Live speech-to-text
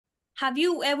Have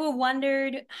you ever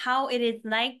wondered how it is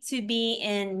like to be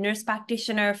in nurse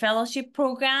practitioner fellowship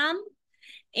program?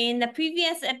 In the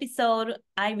previous episode,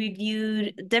 I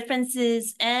reviewed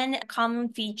differences and common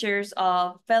features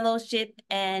of fellowship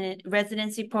and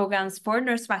residency programs for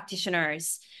nurse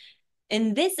practitioners.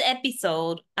 In this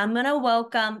episode, I'm going to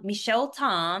welcome Michelle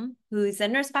Tom, who is a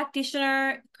nurse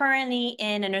practitioner currently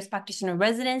in a nurse practitioner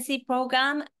residency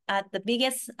program at the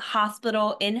biggest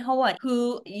hospital in Hawaii,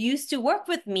 who used to work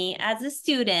with me as a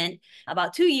student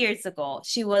about 2 years ago.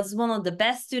 She was one of the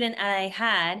best students I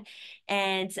had,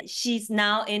 and she's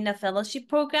now in a fellowship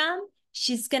program.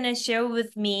 She's going to share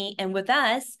with me and with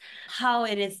us how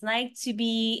it is like to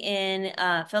be in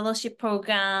a fellowship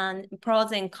program,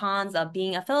 pros and cons of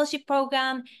being a fellowship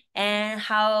program, and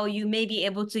how you may be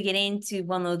able to get into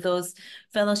one of those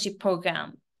fellowship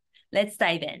programs. Let's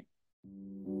dive in.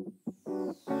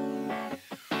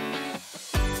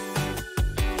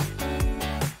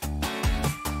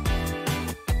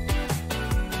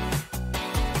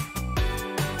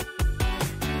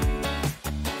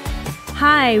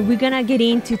 Hi, we're gonna get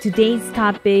into today's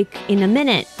topic in a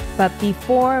minute, but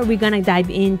before we're gonna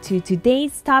dive into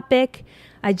today's topic,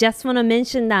 I just want to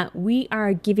mention that we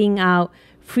are giving out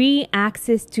free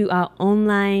access to our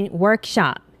online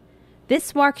workshop.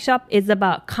 This workshop is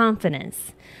about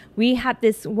confidence. We had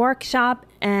this workshop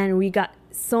and we got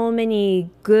so many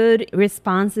good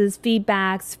responses,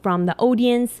 feedbacks from the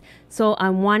audience. So I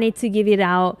wanted to give it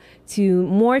out to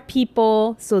more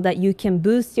people so that you can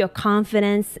boost your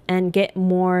confidence and get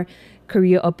more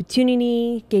career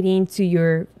opportunity, get into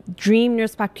your dream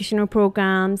nurse practitioner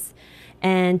programs,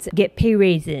 and get pay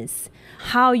raises.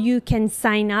 How you can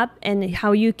sign up and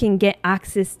how you can get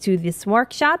access to this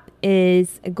workshop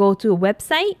is go to a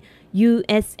website,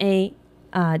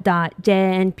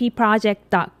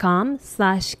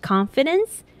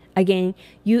 usa.jnpproject.com/confidence. Again,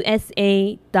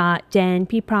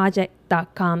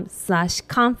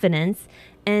 usa.jnpproject.com/confidence,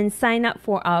 and sign up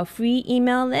for our free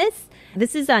email list.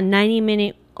 This is a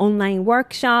 90-minute online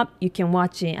workshop. You can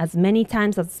watch it as many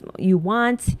times as you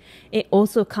want. It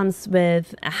also comes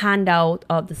with a handout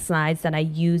of the slides that I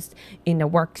used in the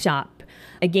workshop.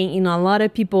 Again, a lot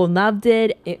of people loved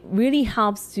it. It really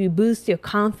helps to boost your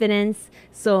confidence.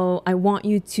 So I want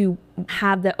you to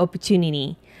have the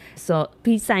opportunity. So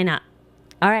please sign up.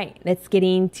 All right, let's get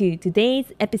into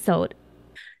today's episode.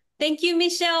 Thank you,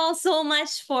 Michelle, so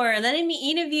much for letting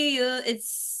me interview you. It's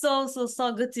so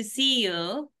good to see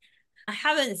you. I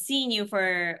haven't seen you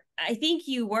I think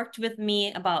you worked with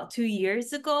me about 2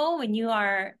 years ago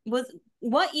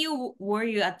what year were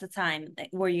you at the time?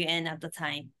 Were you in at the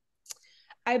time?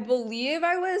 I believe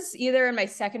I was either in my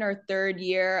second or third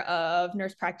year of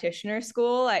nurse practitioner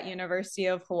school at University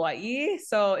of Hawaii.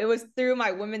 So it was through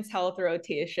my women's health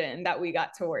rotation that we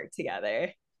got to work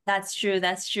together. That's true.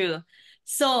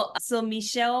 So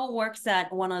Michelle works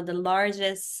at one of the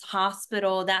largest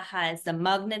hospital that has the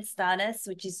magnet status,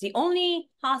 which is the only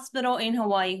hospital in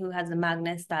Hawaii who has a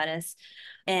magnet status.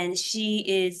 And she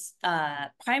is a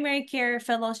primary care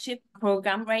fellowship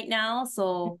program right now.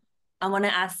 So I want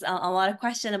to ask a lot of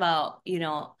questions about,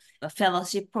 a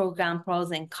fellowship program,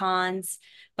 pros and cons.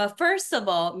 But first of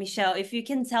all, Michelle, if you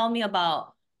can tell me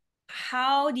about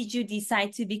how did you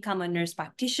decide to become a nurse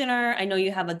practitioner? I know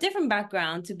you have a different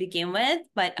background to begin with,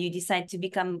 but you decided to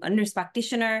become a nurse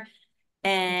practitioner,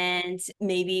 and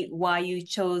maybe why you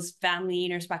chose family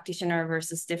nurse practitioner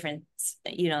versus different,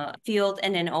 field,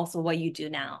 and then also what you do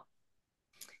now.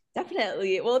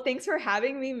 Definitely. Well, thanks for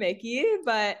having me, Miki.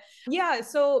 But yeah,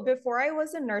 so before I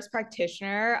was a nurse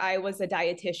practitioner, I was a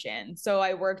dietitian. So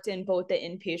I worked in both the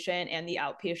inpatient and the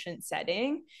outpatient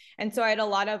setting. And so I had a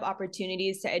lot of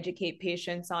opportunities to educate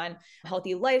patients on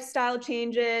healthy lifestyle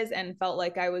changes and felt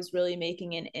like I was really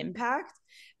making an impact.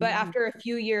 But after a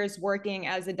few years working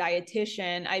as a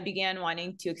dietitian, I began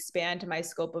wanting to expand my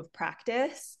scope of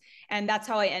practice. And that's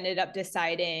how I ended up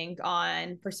deciding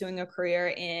on pursuing a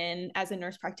career as a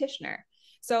nurse practitioner.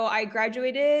 So I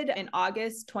graduated in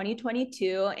August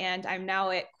 2022, and I'm now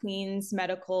at Queens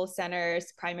Medical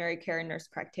Center's Primary Care Nurse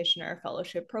Practitioner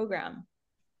Fellowship Program.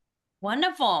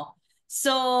 Wonderful.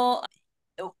 So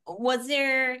was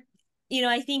there,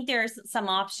 I think there's some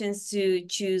options to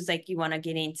choose, like you want to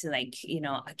get into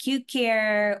acute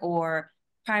care or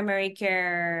primary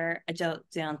care,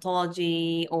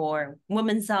 gerontology, or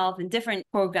women's health, and different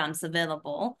programs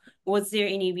available. Was there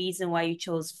any reason why you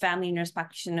chose family nurse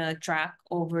practitioner track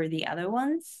over the other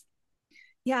ones?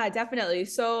 Yeah, definitely.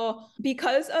 So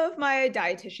because of my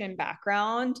dietitian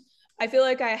background, I feel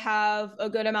like I have a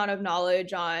good amount of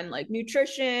knowledge on like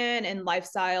nutrition and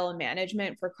lifestyle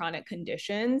management for chronic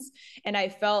conditions. And I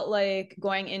felt like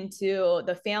going into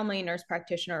the family nurse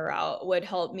practitioner route would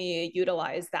help me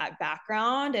utilize that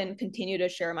background and continue to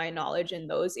share my knowledge in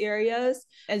those areas,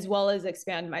 as well as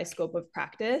expand my scope of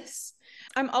practice.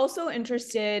 I'm also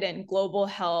interested in global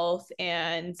health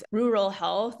and rural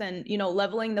health and,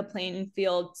 leveling the playing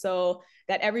field so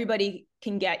that everybody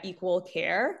can get equal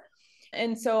care.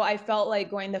 And so I felt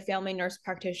like going the family nurse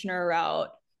practitioner route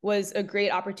was a great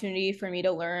opportunity for me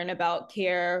to learn about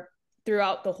care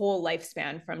throughout the whole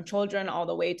lifespan, from children all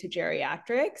the way to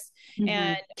geriatrics,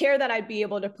 and care that I'd be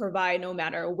able to provide no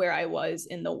matter where I was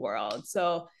in the world.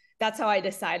 So that's how I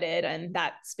decided on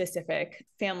that specific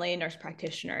family nurse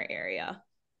practitioner area.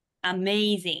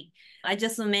 Amazing. I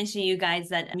just want to mention you guys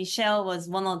that Michelle was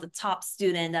one of the top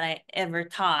students that I ever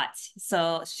taught.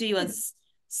 So she was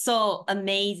so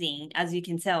amazing, as you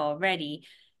can tell already.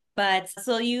 But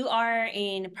so you are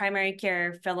in primary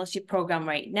care fellowship program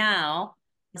right now.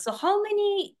 So how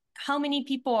many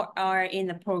people are in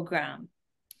the program?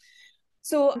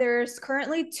 So there's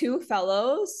currently 2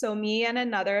 fellows, so me and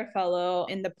another fellow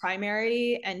in the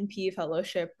primary NP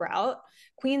fellowship route.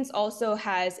 Queens also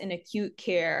has an acute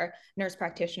care nurse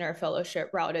practitioner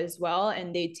fellowship route as well,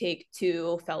 and they take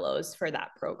 2 fellows for that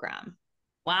program.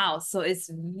 Wow. So it's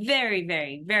very,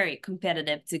 very, very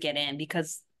competitive to get in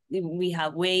because we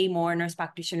have way more nurse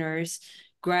practitioners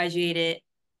graduated,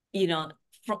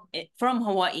 from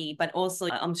Hawaii, but also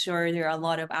I'm sure there are a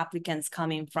lot of applicants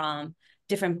coming from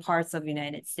different parts of the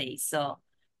United States. So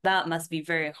that must be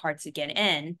very hard to get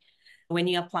in. When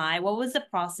you apply, what was the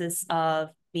process of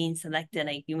being selected?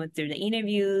 Like you went through the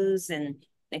interviews and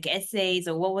like essays,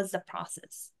 or what was the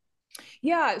process?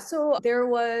 Yeah, so there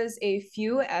was a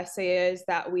few essays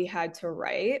that we had to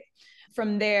write.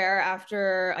 From there,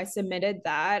 after I submitted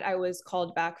that, I was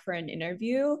called back for an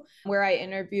interview where I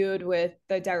interviewed with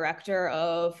the director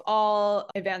of all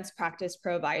advanced practice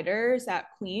providers at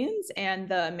Queens and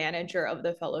the manager of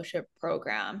the fellowship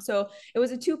program. So it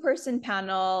was a 2-person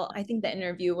panel. I think the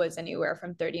interview was anywhere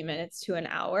from 30 minutes to an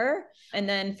hour. And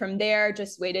then from there,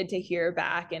 just waited to hear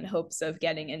back in hopes of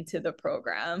getting into the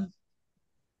program.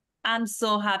 I'm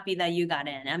so happy that you got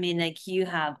in. I mean, like you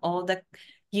have all the,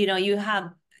 you have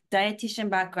dietitian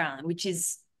background, which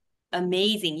is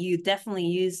amazing. You definitely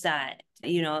use that,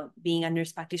 being a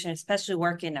nurse practitioner, especially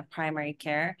working in primary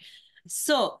care.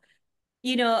 So,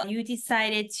 you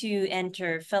decided to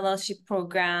enter fellowship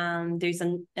program. There's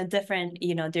a different,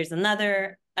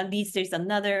 at least there's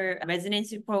another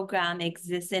residency program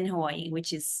exists in Hawaii,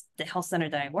 which is the health center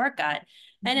that I work at.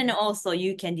 And then also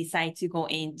you can decide to go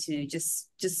into just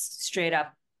straight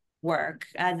up work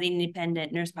as an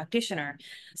independent nurse practitioner.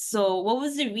 So what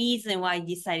was the reason why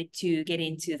you decided to get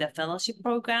into the fellowship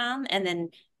program? And then,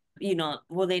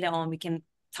 well, later on we can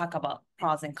talk about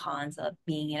pros and cons of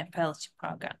being in a fellowship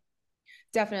program.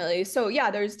 Definitely. So yeah,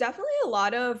 there's definitely a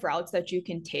lot of routes that you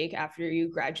can take after you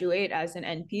graduate as an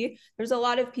NP. There's a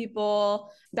lot of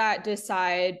people that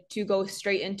decide to go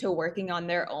straight into working on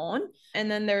their own. And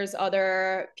then there's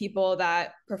other people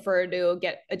that prefer to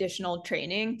get additional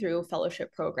training through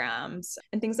fellowship programs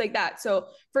and things like that. So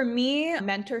for me,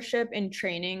 mentorship and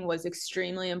training was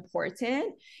extremely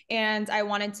important. And I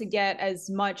wanted to get as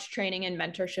much training and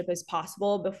mentorship as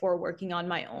possible before working on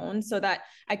my own so that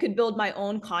I could build my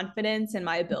own confidence in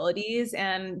my abilities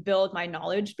and build my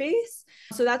knowledge base.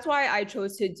 So that's why I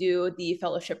chose to do the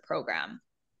fellowship program.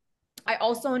 I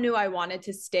also knew I wanted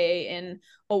to stay in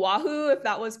Oahu if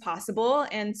that was possible.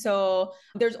 And so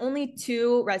there's only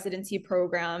 2 residency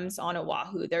programs on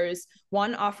Oahu. There's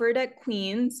one offered at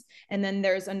Queens, and then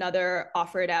there's another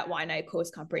offered at Waianae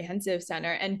Coast Comprehensive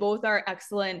Center. And both are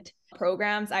excellent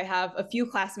programs. I have a few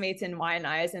classmates in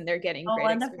Waianae's, and they're getting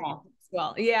great experience as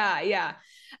well. Yeah.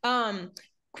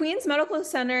 Queens Medical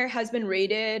Center has been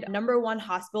rated #1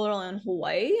 hospital in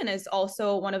Hawaii and is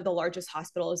also one of the largest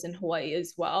hospitals in Hawaii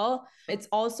as well. It's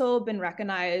also been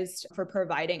recognized for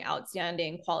providing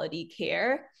outstanding quality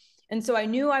care. And so I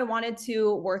knew I wanted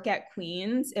to work at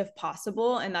Queens if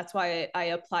possible. And that's why I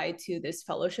applied to this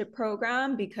fellowship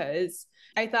program, because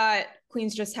I thought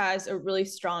Queens just has a really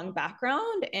strong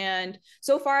background. And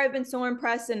so far, I've been so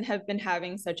impressed and have been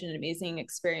having such an amazing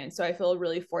experience. So I feel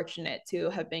really fortunate to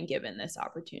have been given this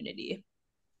opportunity.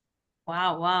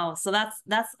 Wow. So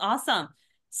that's awesome.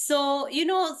 So,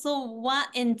 so what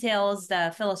entails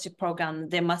the fellowship program?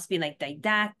 There must be like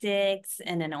didactics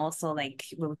and then also like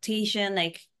rotation.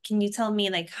 Like, can you tell me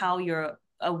like how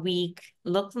a week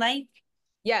looked like?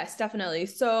 Yes, definitely.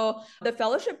 So the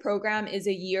fellowship program is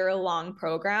a year-long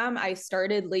program. I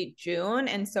started late June,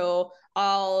 and so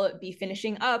I'll be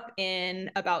finishing up in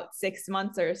about 6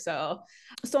 months or so.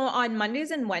 So on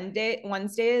Mondays and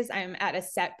Wednesdays, I'm at a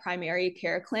set primary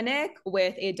care clinic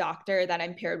with a doctor that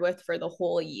I'm paired with for the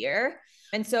whole year.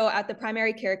 And so at the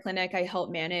primary care clinic, I help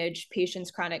manage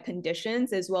patients' chronic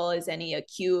conditions as well as any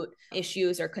acute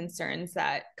issues or concerns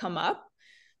that come up.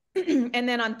 And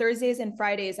then on Thursdays and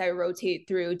Fridays, I rotate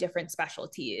through different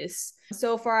specialties.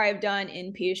 So far, I've done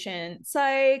inpatient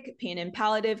psych, pain and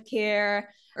palliative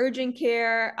care, urgent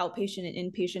care, outpatient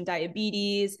and inpatient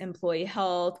diabetes, employee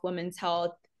health, women's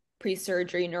health,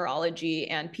 pre-surgery, neurology,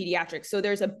 and pediatrics. So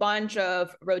there's a bunch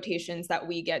of rotations that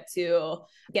we get to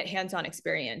get hands-on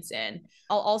experience in.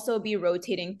 I'll also be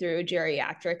rotating through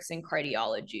geriatrics and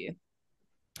cardiology.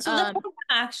 So the program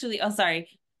actually, oh, sorry.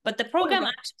 But the program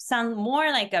actually sounds more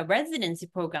like a residency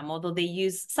program, although they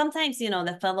use sometimes,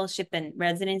 the fellowship and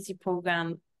residency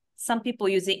program, some people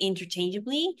use it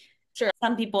interchangeably. Sure.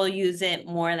 Some people use it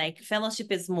more like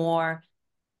fellowship is more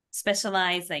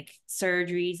specialized, like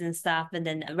surgeries and stuff. And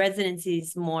then residency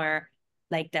is more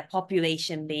like the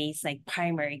population based, like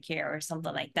primary care or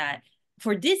something like that.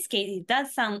 For this case, it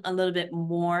does sound a little bit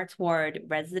more toward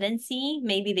residency.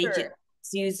 Maybe they just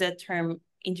use the term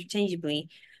interchangeably.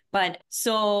 But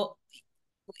so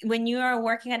when you are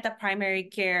working at the primary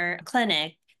care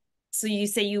clinic, so you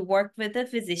say you work with a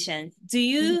physician, do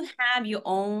you have your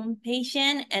own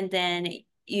patient and then,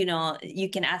 you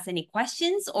can ask any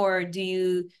questions, or do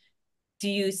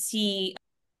you see,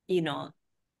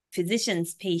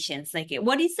 physicians' patients? Like,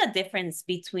 what is the difference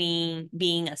between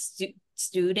being a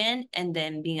student and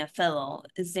then being a fellow?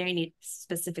 Is there any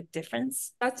specific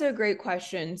difference? That's a great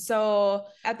question. So,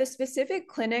 at the specific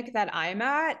clinic that I'm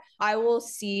at, I will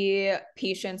see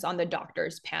patients on the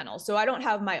doctor's panel. So, I don't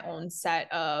have my own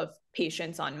set of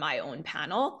patients on my own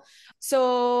panel.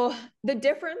 So, the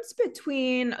difference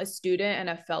between a student and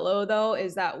a fellow, though,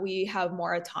 is that we have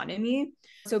more autonomy.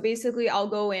 So, basically, I'll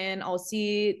go in, I'll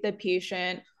see the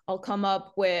patient, I'll come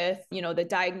up with, the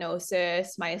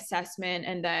diagnosis, my assessment,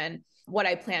 and then what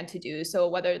I plan to do. So,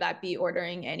 whether that be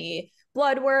ordering any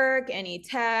blood work, any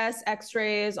tests,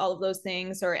 x-rays, all of those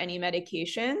things, or any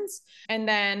medications. And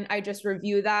then I just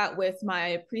review that with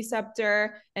my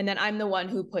preceptor. And then I'm the one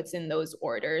who puts in those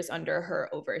orders under her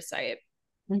oversight.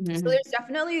 So there's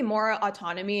definitely more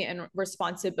autonomy and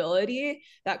responsibility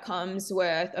that comes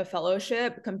with a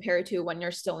fellowship compared to when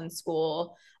you're still in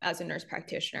school as a nurse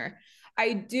practitioner.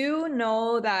 I do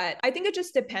know that I think it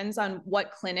just depends on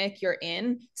what clinic you're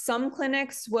in. Some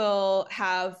clinics will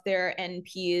have their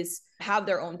NPs have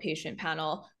their own patient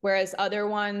panel, whereas other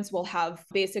ones will have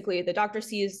basically the doctor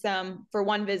sees them for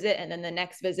one visit and then the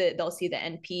next visit they'll see the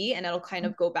NP and it'll kind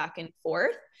of go back and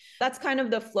forth. That's kind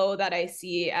of the flow that I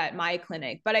see at my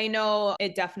clinic, but I know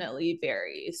it definitely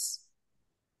varies.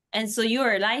 And so you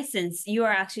are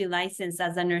actually licensed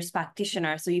as a nurse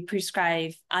practitioner. So you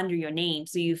prescribe under your name.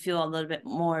 So you feel a little bit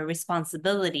more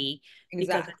responsibility.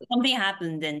 Exactly. Because something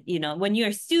happened and, when you're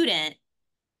a student,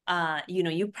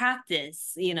 you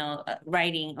practice,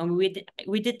 writing. And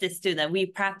we did this too, that we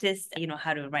practiced,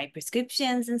 how to write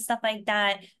prescriptions and stuff like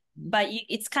that. But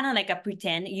it's kind of like a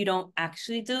pretend. You don't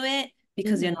actually do it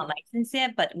because you're not licensed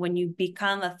yet. But when you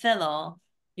become a fellow,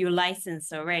 you're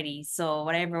licensed already. So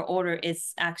whatever order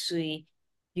is actually,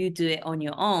 you do it on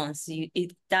your own. So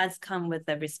it does come with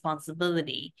a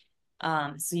responsibility.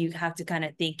 So you have to kind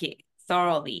of think it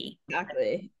thoroughly.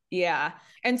 Exactly. Yeah.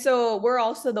 And so we're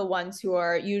also the ones who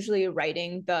are usually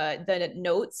writing the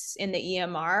notes in the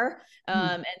EMR.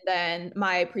 And then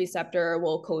my preceptor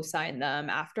will co-sign them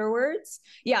afterwards.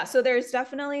 Yeah. So there's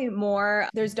definitely more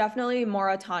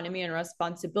autonomy and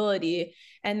responsibility.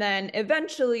 And then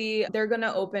eventually they're going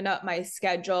to open up my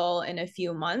schedule in a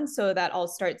few months so that I'll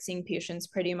start seeing patients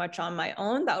pretty much on my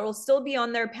own. That will still be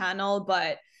on their panel,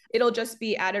 but it'll just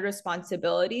be added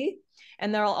responsibility.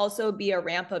 And there'll also be a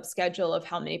ramp up schedule of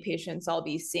how many patients I'll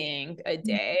be seeing a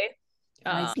day.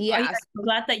 Yeah. Are you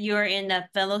glad that you're in a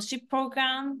fellowship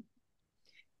program?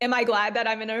 Am I glad that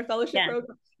I'm in a fellowship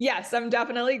program? Yes, I'm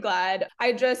definitely glad.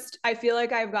 I feel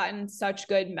like I've gotten such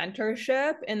good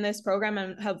mentorship in this program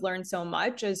and have learned so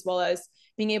much, as well as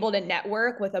being able to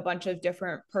network with a bunch of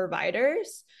different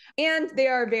providers. And they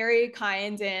are very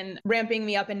kind in ramping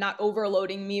me up and not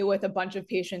overloading me with a bunch of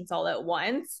patients all at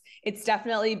once. It's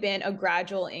definitely been a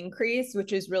gradual increase, which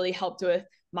has really helped with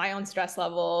my own stress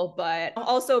level, but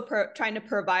also trying to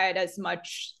provide as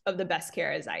much of the best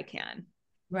care as I can.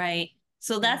 Right.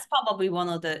 So that's probably one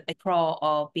of the pro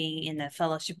of being in a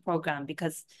fellowship program,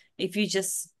 because if you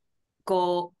just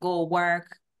go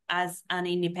work as an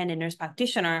independent nurse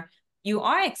practitioner, you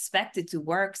are expected to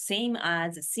work same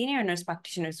as senior nurse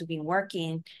practitioners who've been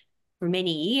working for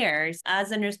many years.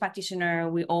 As a nurse practitioner,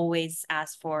 we always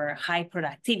ask for high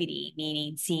productivity,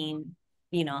 meaning seeing,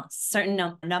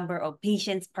 certain number of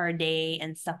patients per day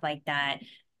and stuff like that.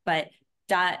 But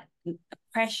that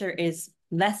pressure is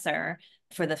lesser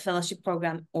for the fellowship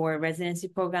program or residency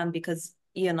program because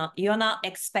you're not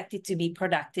expected to be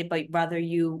productive, but rather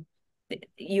you're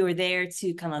there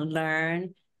to kind of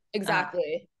learn.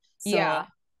 Exactly. So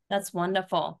that's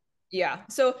wonderful. Yeah.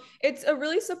 So it's a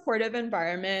really supportive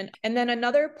environment. And then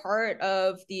another part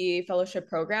of the fellowship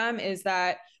program is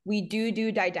that we do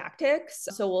didactics.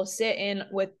 So we'll sit in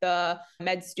with the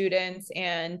med students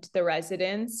and the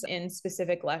residents in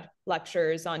specific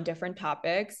lectures on different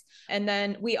topics. And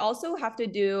then we also have to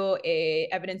do a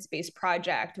evidence-based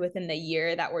project within the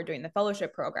year that we're doing the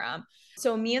fellowship program.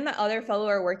 So me and the other fellow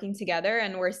are working together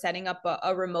and we're setting up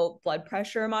a remote blood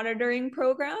pressure monitoring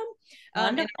program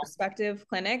in our respective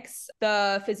clinics.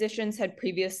 The physicians had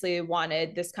previously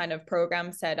wanted this kind of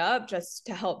program set up just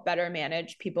to help better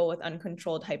manage people with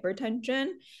uncontrolled hypertension.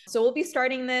 So we'll be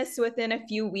starting this within a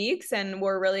few weeks and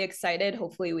we're really excited.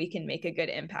 Hopefully we can make a good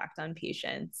impact on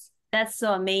patients. That's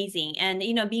so amazing. And,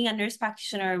 being a nurse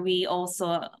practitioner, we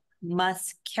also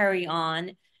must carry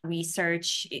on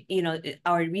research,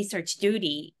 our research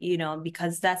duty,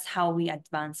 because that's how we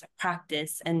advance our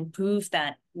practice and prove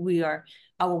that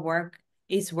our work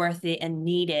is worth it and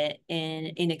needed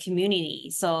in a community.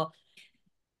 So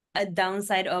a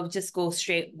downside of just go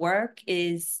straight work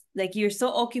is like you're so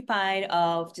occupied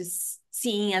of just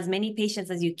seeing as many patients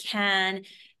as you can,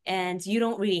 and you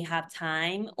don't really have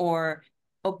time or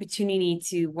opportunity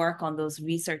to work on those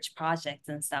research projects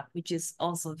and stuff, which is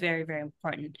also very, very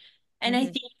important. And I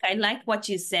think I like what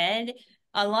you said.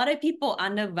 A lot of people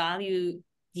undervalue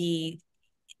the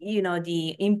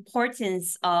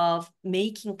importance of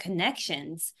making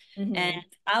connections. And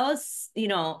I was,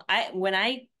 when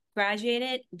I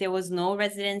graduated, there was no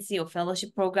residency or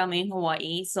fellowship program in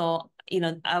Hawaii. So,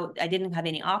 I didn't have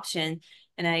any option.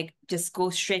 And I just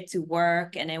go straight to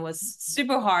work. And it was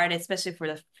super hard, especially for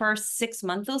the first 6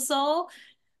 months or so.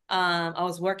 I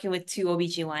was working with 2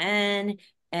 OBGYN,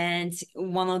 and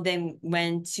one of them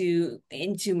went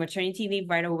into maternity leave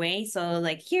right away. So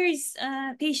like, here's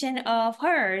a patient of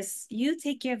hers, you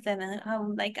take care of them. And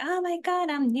I'm like, oh my God,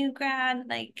 I'm new grad.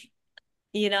 Like,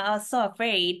 I was so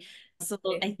afraid. So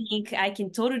I think I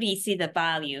can totally see the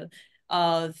value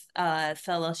of a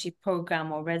fellowship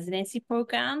program or residency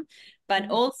program. But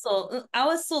also, I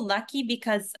was so lucky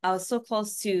because I was so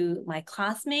close to my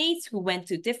classmates who went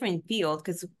to different fields,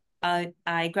 because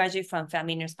I graduated from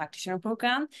family nurse practitioner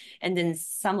program, and then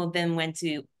some of them went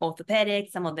to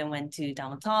orthopedics, some of them went to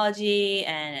dermatology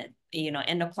and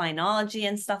endocrinology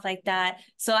and stuff like that.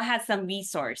 So I had some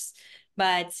resource,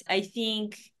 but I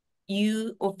think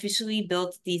you officially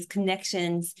built these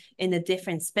connections in a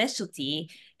different specialty.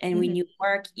 And when you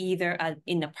work either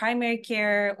in the primary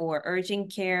care or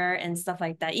urgent care and stuff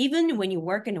like that, even when you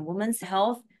work in a women's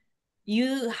health,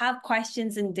 you have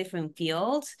questions in different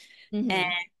fields,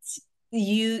 and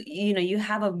you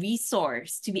have a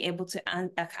resource to be able to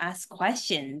ask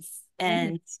questions.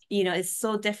 And it's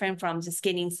so different from just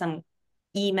getting some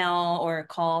email or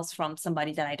calls from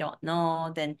somebody that I don't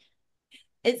know. Then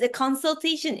it's a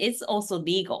consultation. It's also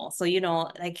legal. So,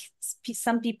 like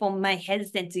some people might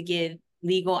hesitate to give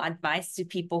legal advice to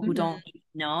people who don't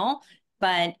know.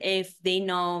 But if they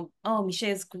know, oh,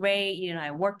 Michelle's great,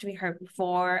 I worked with her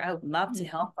before, I would love to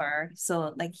help her.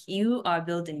 So like, you are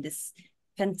building this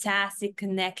fantastic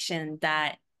connection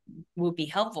that will be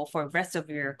helpful for the rest of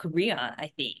your career,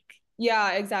 I think.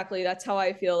 Yeah, exactly. That's how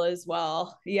I feel as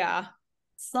well. Yeah.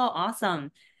 So awesome.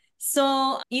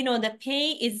 So, the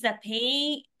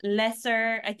pay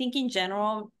lesser? I think in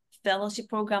general, fellowship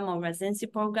program or residency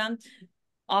program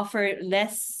offer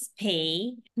less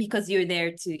pay because you're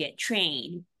there to get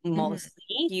trained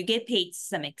mostly. You get paid to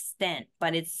some extent,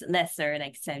 but it's lesser,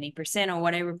 like 70% or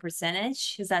whatever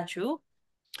percentage. Is that true?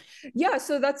 Yeah,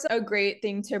 so that's a great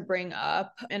thing to bring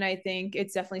up. And I think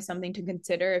it's definitely something to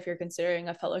consider if you're considering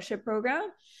a fellowship program.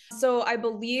 So I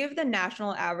believe the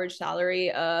national average salary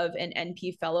of an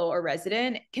NP fellow or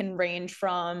resident can range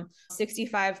from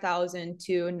 65,000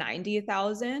 to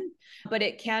 90,000, but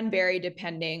it can vary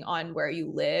depending on where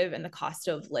you live and the cost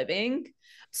of living.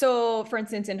 So for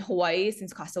instance, in Hawaii,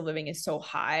 since cost of living is so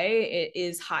high,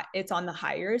 it's on the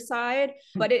higher side,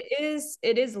 but it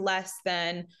is less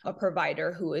than a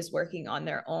provider who is working on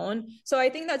their own. So I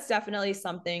think that's definitely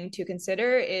something to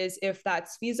consider, is if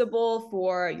that's feasible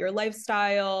for your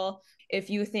lifestyle, if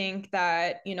you think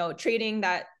that, trading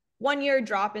that 1 year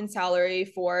drop in salary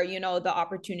for, the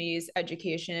opportunities,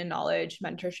 education and knowledge,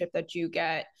 mentorship that you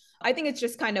get. I think it's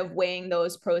just kind of weighing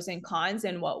those pros and cons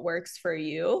and what works for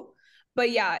you. But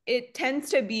yeah, it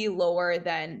tends to be lower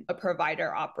than a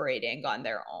provider operating on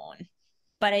their own.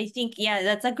 But I think, yeah,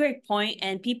 that's a great point.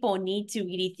 And people need to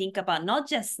really think about not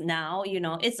just now,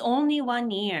 it's only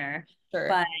 1 year, Sure.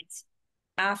 but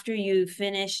after you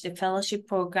finish the fellowship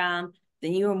program,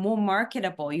 then you're more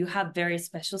marketable. You have very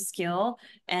special skill,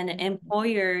 and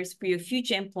employers, for your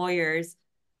future employers,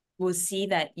 will see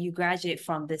that you graduate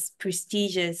from this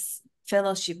prestigious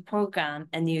fellowship program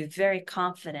and you're very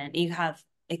confident. You have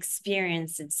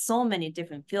experience in so many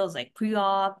different fields like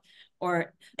pre-op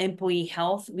or employee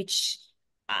health, which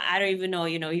I don't even know,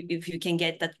 if you can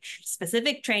get that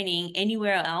specific training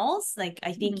anywhere else. Like,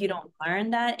 I think you don't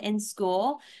learn that in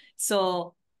school.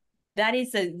 So that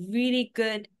is a really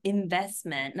good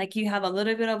investment. Like, you have a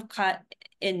little bit of cut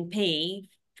in pay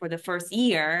for the first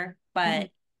year, but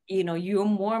you're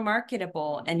more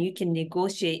marketable and you can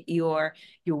negotiate your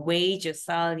wage or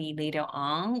salary later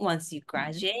on once you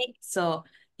graduate. So,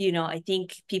 I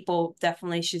think people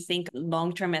definitely should think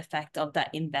long-term effect of that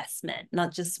investment,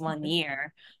 not just 1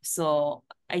 year. So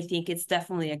I think it's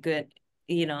definitely a good,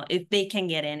 if they can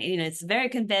get in, it's very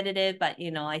competitive, but,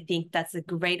 I think that's a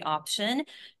great option,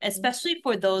 especially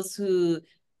for those who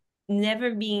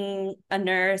never being a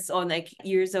nurse or like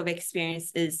years of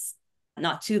experience is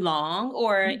not too long,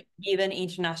 or even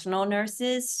international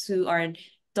nurses who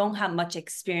don't have much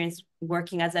experience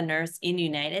working as a nurse in the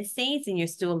United States and you're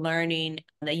still learning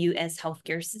the US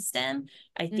healthcare system.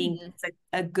 I think it's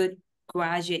a good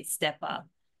graduate step up.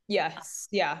 Yes.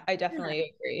 Yeah, I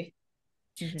definitely agree.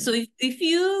 So if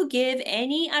you give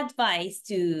any advice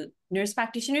to nurse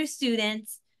practitioner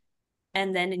students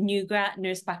and then new grad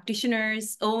nurse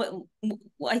practitioners,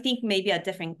 I think maybe a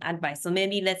different advice. So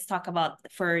maybe let's talk about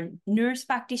for nurse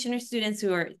practitioner students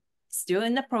who are still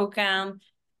in the program,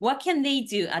 what can they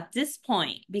do at this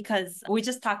point? Because we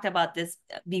just talked about this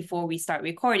before we start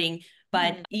recording,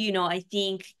 but I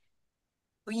think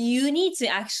you need to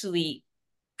actually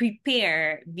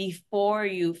prepare before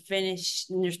you finish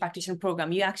nurse practitioner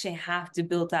program. You actually have to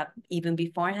build up even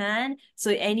beforehand.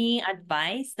 So any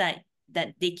advice that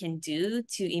they can do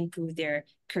to improve their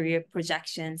career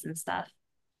projections and stuff?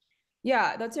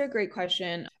 Yeah, that's a great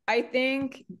question. I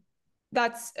think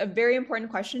that's a very important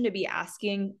question to be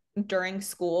asking during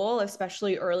school,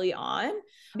 especially early on,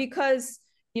 because,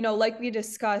 like we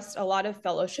discussed, a lot of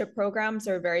fellowship programs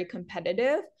are very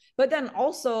competitive. But then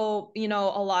also, a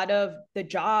lot of the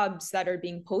jobs that are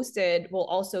being posted will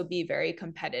also be very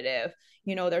competitive.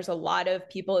 There's a lot of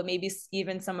people, maybe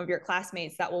even some of your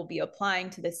classmates, that will be applying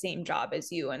to the same job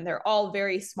as you, and they're all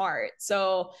very smart.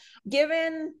 So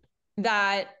given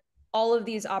that all of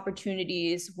these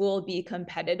opportunities will be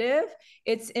competitive,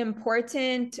 it's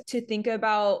important to think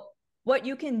about what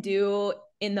you can do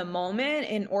in the moment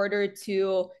in order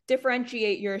to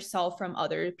differentiate yourself from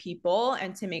other people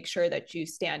and to make sure that you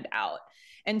stand out.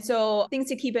 And so things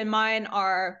to keep in mind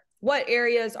are, what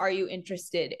areas are you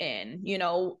interested in?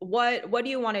 What do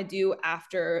you want to do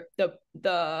after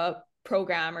the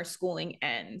program or schooling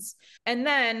ends? And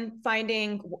then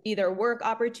finding either work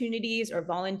opportunities or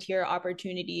volunteer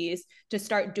opportunities to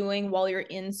start doing while you're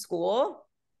in school.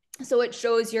 So it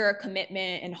shows your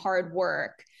commitment and hard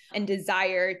work and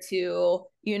desire to,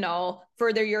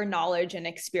 further your knowledge and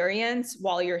experience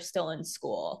while you're still in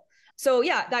school. So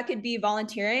yeah, that could be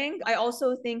volunteering. I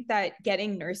also think that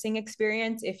getting nursing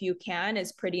experience, if you can,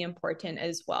 is pretty important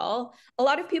as well. A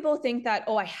lot of people think that,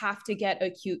 I have to get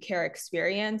acute care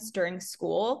experience during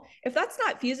school. If that's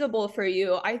not feasible for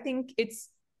you, I think it's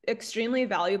extremely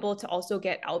valuable to also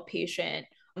get outpatient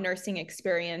nursing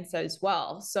experience as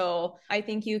well. So I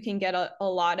think you can get a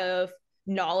lot of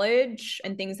knowledge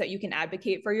and things that you can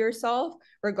advocate for yourself,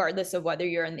 regardless of whether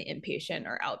you're in the inpatient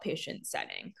or outpatient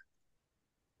setting.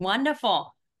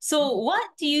 Wonderful. So what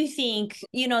do you think,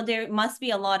 there must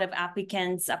be a lot of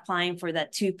applicants applying for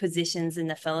that 2 positions in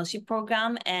the fellowship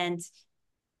program. And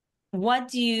what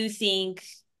do you think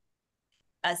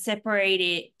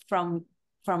separated from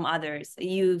others,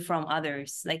 you from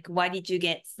others? Like, why did you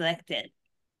get selected?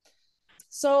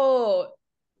 So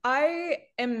I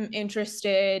am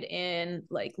interested in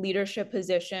like leadership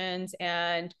positions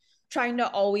and trying to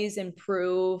always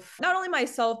improve not only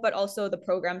myself, but also the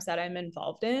programs that I'm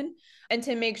involved in, and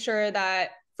to make sure that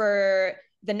for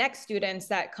the next students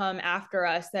that come after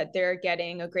us, that they're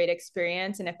getting a great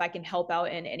experience. And if I can help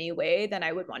out in any way, then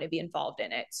I would want to be involved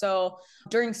in it. So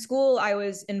during school, I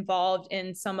was involved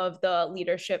in some of the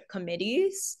leadership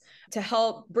committees to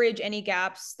help bridge any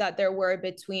gaps that there were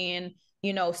between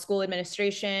school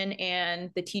administration and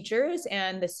the teachers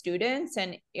and the students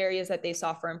and areas that they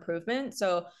saw for improvement.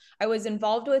 So I was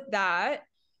involved with that.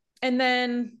 And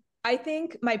then I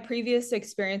think my previous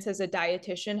experience as a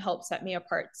dietitian helped set me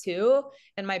apart too,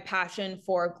 and my passion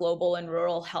for global and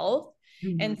rural health.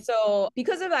 Mm-hmm. And so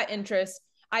because of that interest,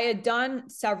 I had done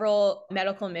several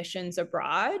medical missions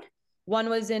abroad. One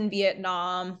was in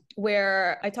Vietnam,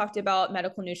 where I talked about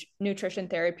medical nutrition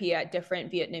therapy at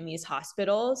different Vietnamese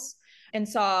hospitals and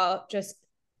saw just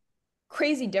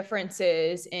crazy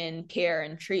differences in care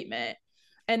and treatment.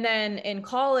 And then in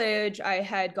college, I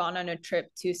had gone on a trip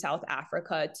to South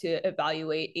Africa to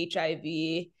evaluate HIV,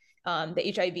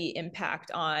 the HIV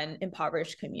impact on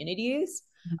impoverished communities.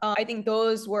 I think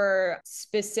those were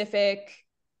specific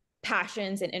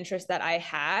passions and interests that I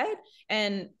had,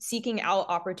 and seeking out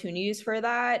opportunities for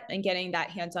that and getting that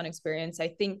hands-on experience. I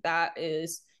think that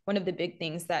is one of the big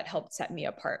things that helped set me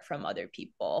apart from other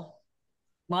people.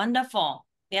 Wonderful.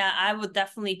 Yeah, I would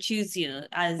definitely choose you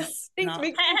as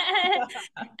Thanks,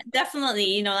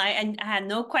 definitely. I had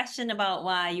no question about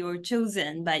why you were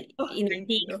chosen, but I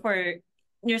think for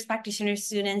nurse practitioner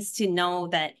students to know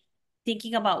that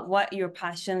thinking about what your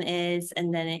passion is,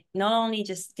 and then not only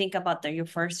just think about your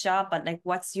first job, but like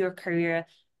what's your career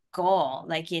goal,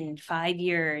 like in 5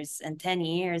 years and 10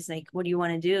 years, like what do you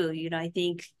want to do? I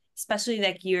think especially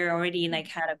like you're already like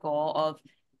had a goal of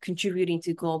contributing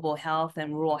to global health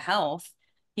and rural health,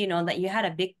 that you had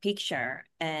a big picture.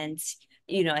 And,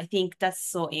 I think that's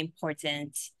so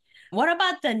important. What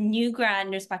about the new grad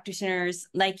nurse practitioners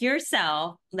like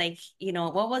yourself? Like,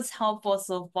 what was helpful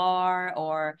so far?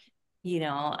 Or,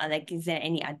 like, is there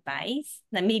any advice?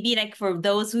 Like maybe like for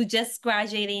those who just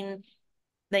graduating,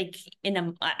 like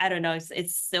I don't know,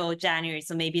 it's still January,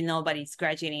 so maybe nobody's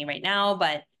graduating right now,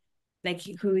 but like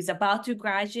who's about to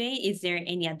graduate, is there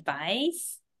any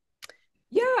advice?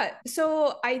 Yeah,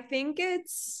 so I think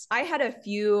I had a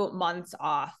few months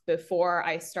off before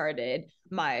I started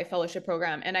my fellowship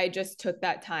program, and I just took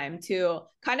that time to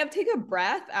kind of take a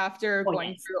breath after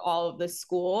going through all of the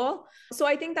school. So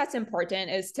I think that's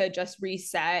important, is to just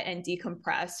reset and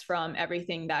decompress from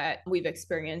everything that we've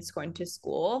experienced going to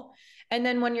school. And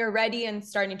then when you're ready and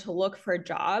starting to look for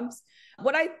jobs,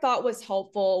 what I thought was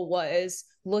helpful was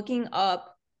looking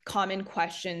up common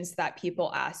questions that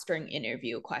people ask during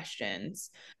interview questions.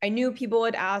 I knew people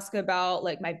would ask about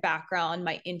like my background,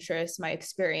 my interests, my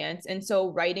experience. And so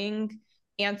writing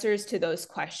answers to those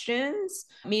questions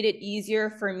made it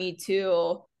easier for me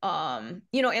to,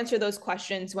 answer those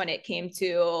questions when it came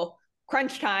to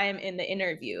crunch time in the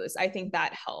interviews. I think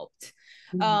that helped.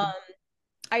 Mm-hmm.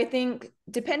 I think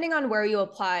depending on where you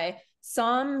apply,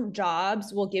 some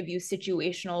jobs will give you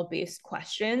situational based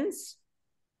questions.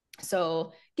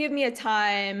 So give me a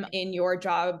time in your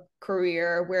job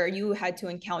career where you had to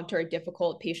encounter a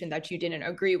difficult patient that you didn't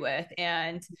agree with,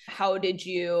 and how did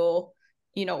you,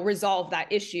 resolve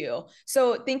that issue?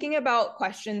 So thinking about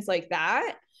questions like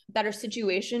that are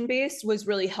situation based was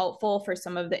really helpful for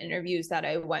some of the interviews that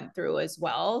I went through as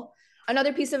well.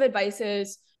 Another piece of advice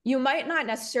is you might not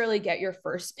necessarily get your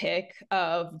first pick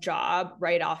of job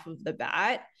right off of the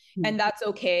bat, and that's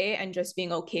okay, and just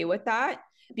being okay with that.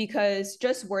 Because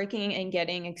just working and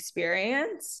getting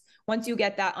experience, once you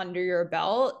get that under your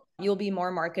belt, you'll be more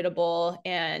marketable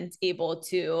and able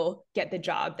to get the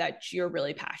job that you're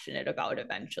really passionate about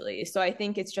eventually. So I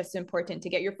think it's just important to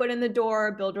get your foot in the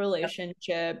door, build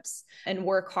relationships, and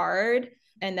work hard.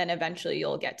 And then eventually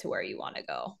you'll get to where you want to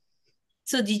go.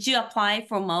 So did you apply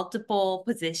for multiple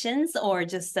positions or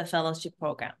just the fellowship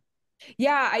program?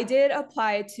 Yeah, I did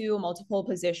apply to multiple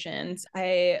positions.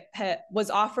 I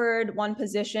was offered one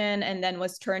position and then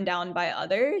was turned down by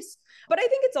others. But I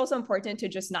think it's also important to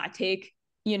just not take,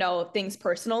 things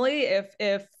personally.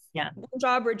 If one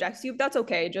job rejects you, that's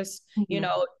okay. Just,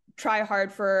 try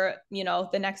hard for,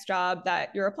 the next job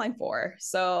that you're applying for.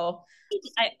 So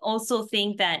I also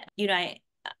think that,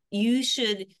 you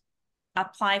should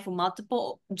apply for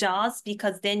multiple jobs,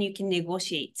 because then you can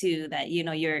negotiate too that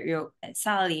your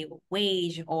salary,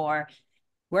 wage, or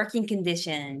working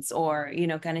conditions, or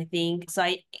kind of thing.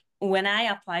 So when I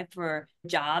applied for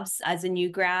jobs as a new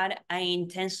grad, I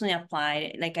intentionally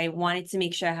applied, like I wanted to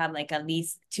make sure I have like at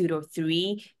least 2 to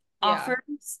 3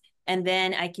 offers, and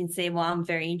then I can say, well, I'm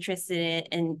very interested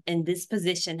in this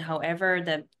position,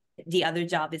 however the other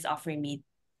job is offering me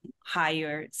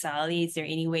higher salary. Is there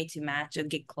any way to match or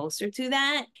get closer to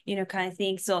that, kind of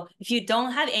thing? So if you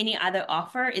don't have any other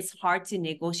offer, it's hard to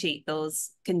negotiate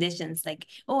those conditions, like,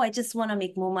 oh, I just want to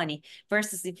make more money,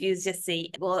 versus if you just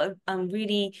say, well, I'm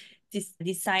really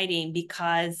deciding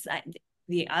because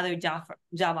the other job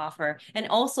offer, and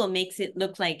also makes it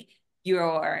look like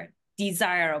you're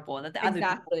desirable, that the other people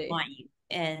Exactly. want you.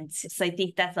 And so I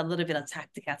think that's a little bit of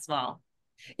tactic as well.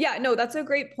 Yeah, no, that's a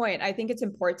great point. I think it's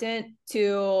important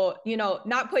to,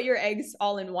 not put your eggs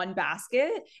all in one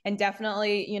basket, and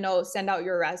definitely, send out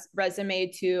your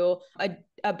resume to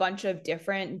a bunch of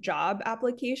different job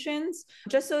applications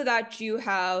just so that you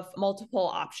have multiple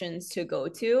options to go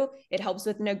to. It helps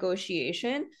with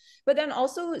negotiation. But then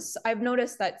also, I've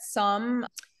noticed that some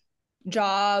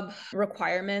job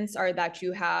requirements are that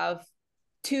you have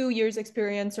 2 years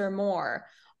experience or more.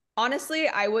 Honestly,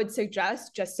 I would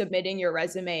suggest just submitting your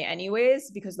resume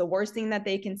anyways, because the worst thing that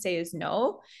they can say is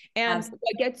no. And Absolutely.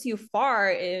 what gets you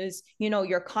far is,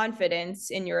 your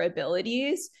confidence in your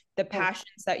abilities, the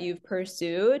passions that you've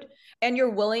pursued, and your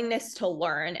willingness to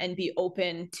learn and be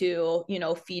open to,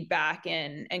 feedback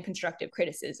and constructive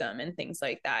criticism and things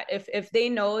like that. If they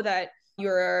know that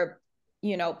you're,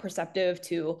 perceptive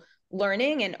to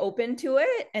learning and open to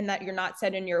it, and that you're not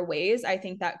set in your ways, I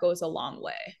think that goes a long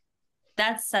way.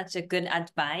 That's such a good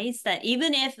advice, that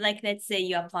even if, like, let's say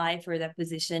you apply for the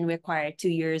position required 2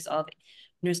 years of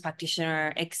nurse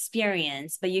practitioner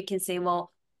experience, but you can say,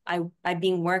 well, I've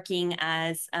been working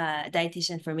as a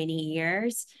dietitian for many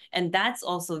years, and that's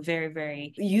also very,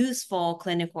 very useful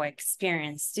clinical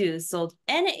experience too. So,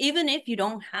 and even if you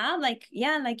don't have, like,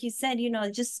 yeah, like you said,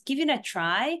 just give it a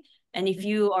try. And if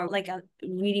you are like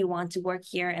really want to work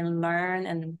here and learn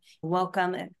and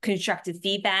welcome constructive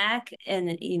feedback, and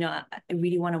I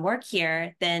really want to work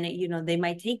here, then they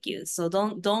might take you. So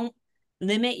don't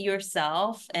limit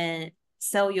yourself and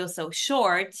sell yourself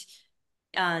short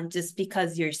just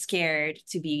because you're scared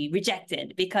to be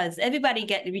rejected, because everybody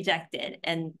get rejected.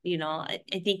 And I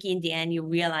think in the end you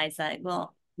realize that,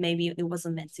 well, maybe it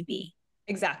wasn't meant to be.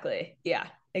 Exactly. Yeah,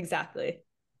 exactly.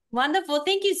 Wonderful.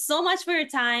 Thank you so much for your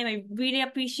time. I really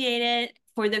appreciate it.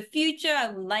 For the future, I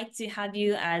would like to have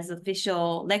you as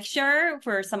official lecturer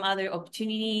for some other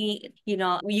opportunity. You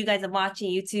guys are watching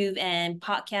YouTube and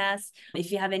podcasts.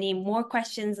 If you have any more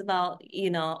questions about,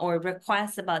 or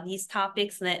requests about these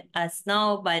topics, let us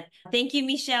know. But thank you,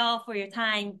 Michelle, for your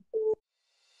time.